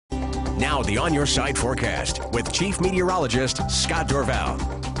Now the On Your Side forecast with Chief Meteorologist Scott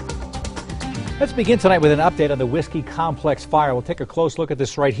Dorval. Let's begin tonight with an update on the Whiskey Complex fire. We'll take a close look at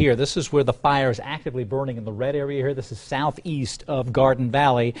this right here. This is where the fire is actively burning in the red area here. This is southeast of Garden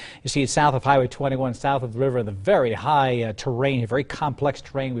Valley. You see it's south of Highway 21, south of the river, the very high terrain, very complex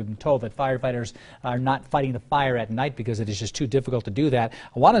terrain. We've been told that firefighters are not fighting the fire at night because it is just too difficult to do that.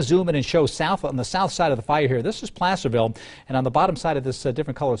 I want to zoom in and show south on the south side of the fire here. This is Placerville, and on the bottom side of this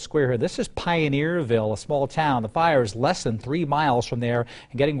different colored square here, this is Pioneerville, a small town. The fire is less than 3 miles from there,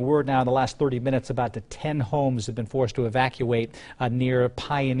 and getting word now in the last 30 minutes about 10 homes have been forced to evacuate near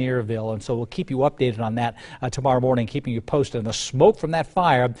Pioneerville, and so we'll keep you updated on that tomorrow morning, keeping you posted. And the smoke from that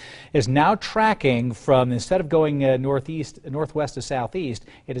fire is now tracking from, instead of going northwest to southeast,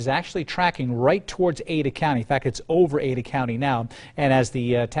 it is actually tracking right towards Ada County. In fact, it's over Ada County now, and as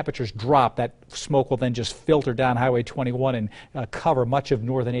the temperatures drop, that smoke will then just filter down Highway 21 and cover much of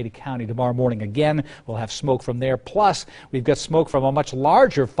northern Ada County tomorrow morning. Again, we'll have smoke from there. Plus, we've got smoke from a much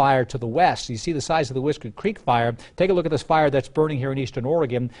larger fire to the west. You see the size of the Whiskey Creek fire. Take a look at this fire that's burning here in eastern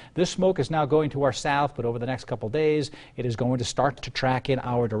Oregon. This smoke is now going to our south, but over the next couple days, it is going to start to track in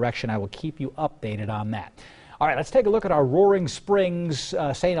our direction. I will keep you updated on that. All right, let's take a look at our Roaring Springs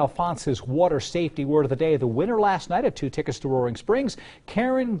St. Alphonsus water safety word of the day. The winner last night of 2 tickets to Roaring Springs,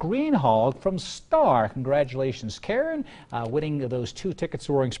 Karen Greenhalgh from Star. Congratulations, Karen, winning those 2 tickets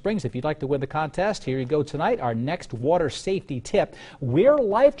to Roaring Springs. If you'd like to win the contest, here you go tonight. Our next water safety tip: wear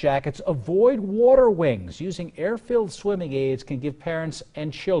life jackets, avoid water wings. Using air-filled swimming aids can give parents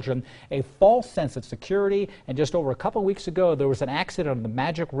and children a false sense of security. And just over a couple weeks ago, there was an accident on the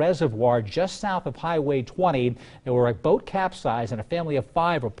Magic Reservoir just south of Highway 20. There were a boat capsized and a family of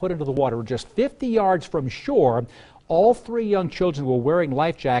 5 were put into the water just 50 yards from shore. All 3 young children were wearing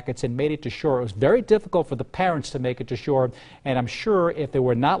life jackets and made it to shore. It was very difficult for the parents to make it to shore, and I'm sure if there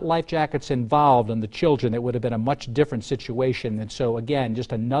were not life jackets involved in the children, it would have been a much different situation. And so again,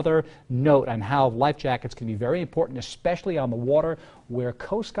 just another note on how life jackets can be very important, especially on the water. Wear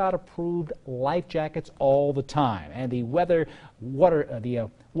Coast Guard approved life jackets all the time. And the water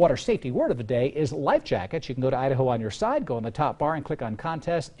safety word of the day is life jackets. You can go to Idaho on your side, go on the top bar and click on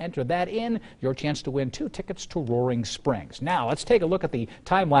contest, enter that in, your chance to win 2 tickets to Roaring Springs. Now let's take a look at the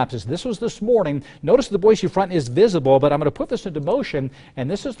time lapses. This was this morning. Notice the Boise front is visible, but I'm going to put this into motion,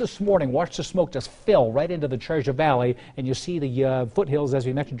 and this is this morning. Watch the smoke just fill right into the Treasure Valley, and you see the foothills, as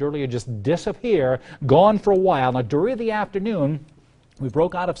we mentioned earlier, just disappear, gone for a while. Now during the afternoon, we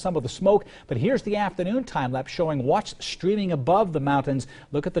broke out of some of the smoke, but here's the afternoon time lapse showing what's streaming above the mountains.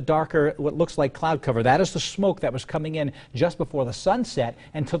 Look at the darker, what looks like cloud cover. That is the smoke that was coming in just before the sunset.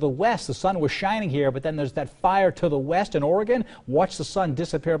 And to the west, the sun was shining here, but then there's that fire to the west in Oregon. Watch the sun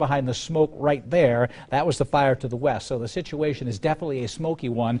disappear behind the smoke right there. That was the fire to the west. So the situation is definitely a smoky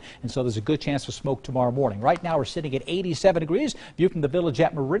one, and so there's a good chance for smoke tomorrow morning. Right now we're sitting at 87 degrees. View from the village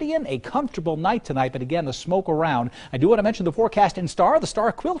at Meridian. A comfortable night tonight, but again, the smoke around. I do want to mention the forecast in Star. The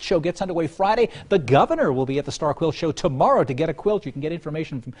Star Quilt Show gets underway Friday. The governor will be at the Star Quilt Show tomorrow to get a quilt. You can get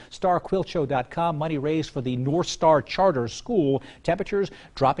information from starquiltshow.com. Money raised for the North Star Charter School. Temperatures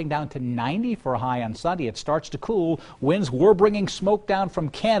dropping down to 90 for a high on Sunday. It starts to cool. Winds were bringing smoke down from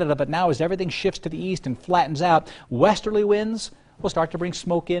Canada, but now as everything shifts to the east and flattens out, westerly winds will start to bring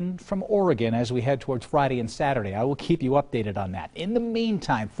smoke in from Oregon as we head towards Friday and Saturday. I will keep you updated on that. In the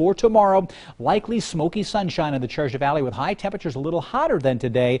meantime, for tomorrow, likely smoky sunshine in the Treasure Valley with high temperatures a little hotter than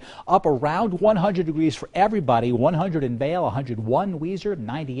today, up around 100 degrees for everybody. 100 in Vail, 101 Weiser,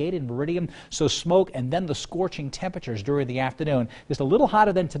 98 in Meridian. So smoke and then the scorching temperatures during the afternoon. Just a little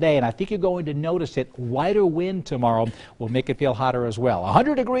hotter than today, and I think you're going to notice it. Lighter wind tomorrow will make it feel hotter as well.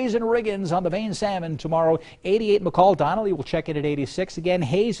 100 degrees in Riggins on the Vein Salmon tomorrow. 88 McCall. Donnelly will check in at 86. Again,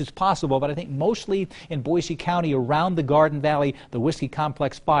 haze is possible, but I think mostly in Boise County around the Garden Valley, the Whiskey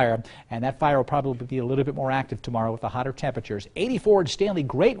Complex fire, and that fire will probably be a little bit more active tomorrow with the hotter temperatures. 84 in Stanley,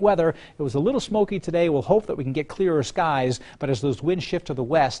 great weather. It was a little smoky today. We'll hope that we can get clearer skies, but as those winds shift to the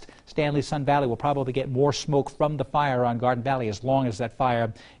west, Stanley Sun Valley will probably get more smoke from the fire on Garden Valley as long as that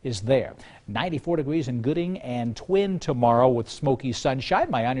fire is there. 94 degrees in Gooding and Twin tomorrow with smoky sunshine.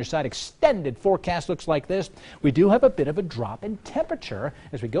 My On Your Side extended forecast looks like this. We do have a bit of a drop in temperature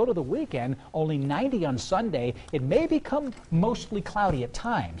as we go to the weekend. Only 90 on Sunday. It may become mostly cloudy at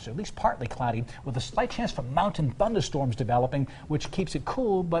times, or at least partly cloudy, with a slight chance for mountain thunderstorms developing, which keeps it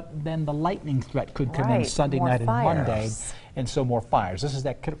cool, but then the lightning threat could come in Sunday night and Monday, and so more fires. This is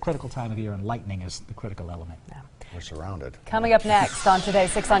that critical time of year, and lightning is the critical element. Yeah. We're surrounded. Coming up next on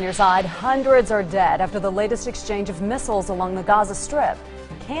today's 6 on Your Side, hundreds are dead after the latest exchange of missiles along the Gaza Strip.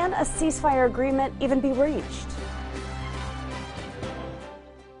 Can a ceasefire agreement even be reached?